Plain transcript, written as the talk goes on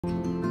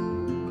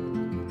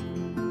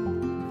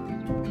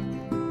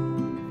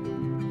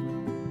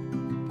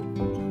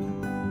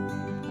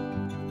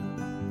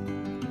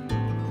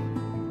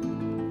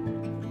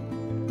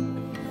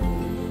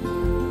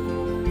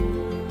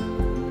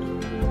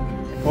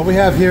What we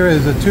have here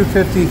is a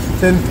 250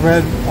 thin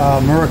thread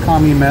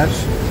Murakami mesh,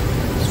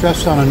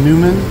 stretched on a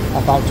Newman,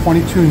 about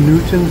 22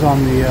 newtons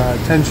on the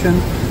tension.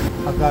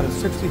 I've got a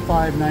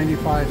 65,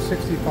 95,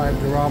 65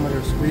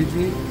 durometer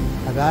squeegee.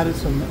 I've added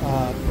some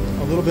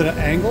a little bit of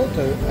angle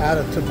to add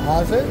a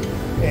deposit,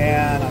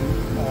 and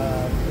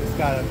it's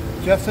got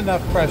just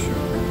enough pressure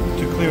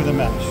to clear the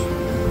mesh.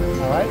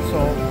 All right,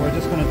 so we're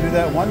just going to do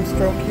that one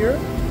stroke here,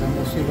 and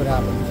we'll see what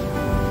happens.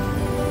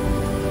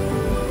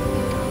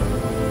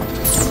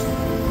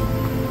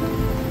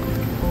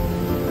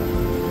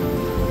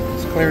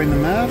 It's clearing the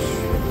mesh,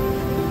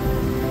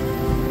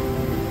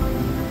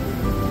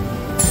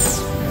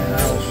 and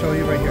I will show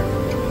you right here.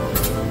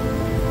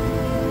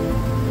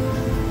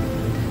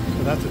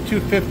 So that's a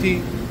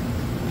 250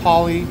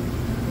 poly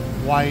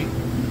white,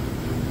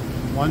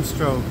 one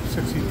stroke,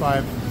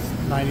 65,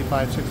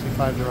 95,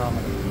 65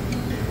 durometer.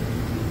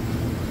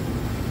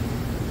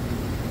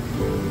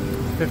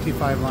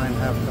 55 line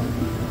half tone.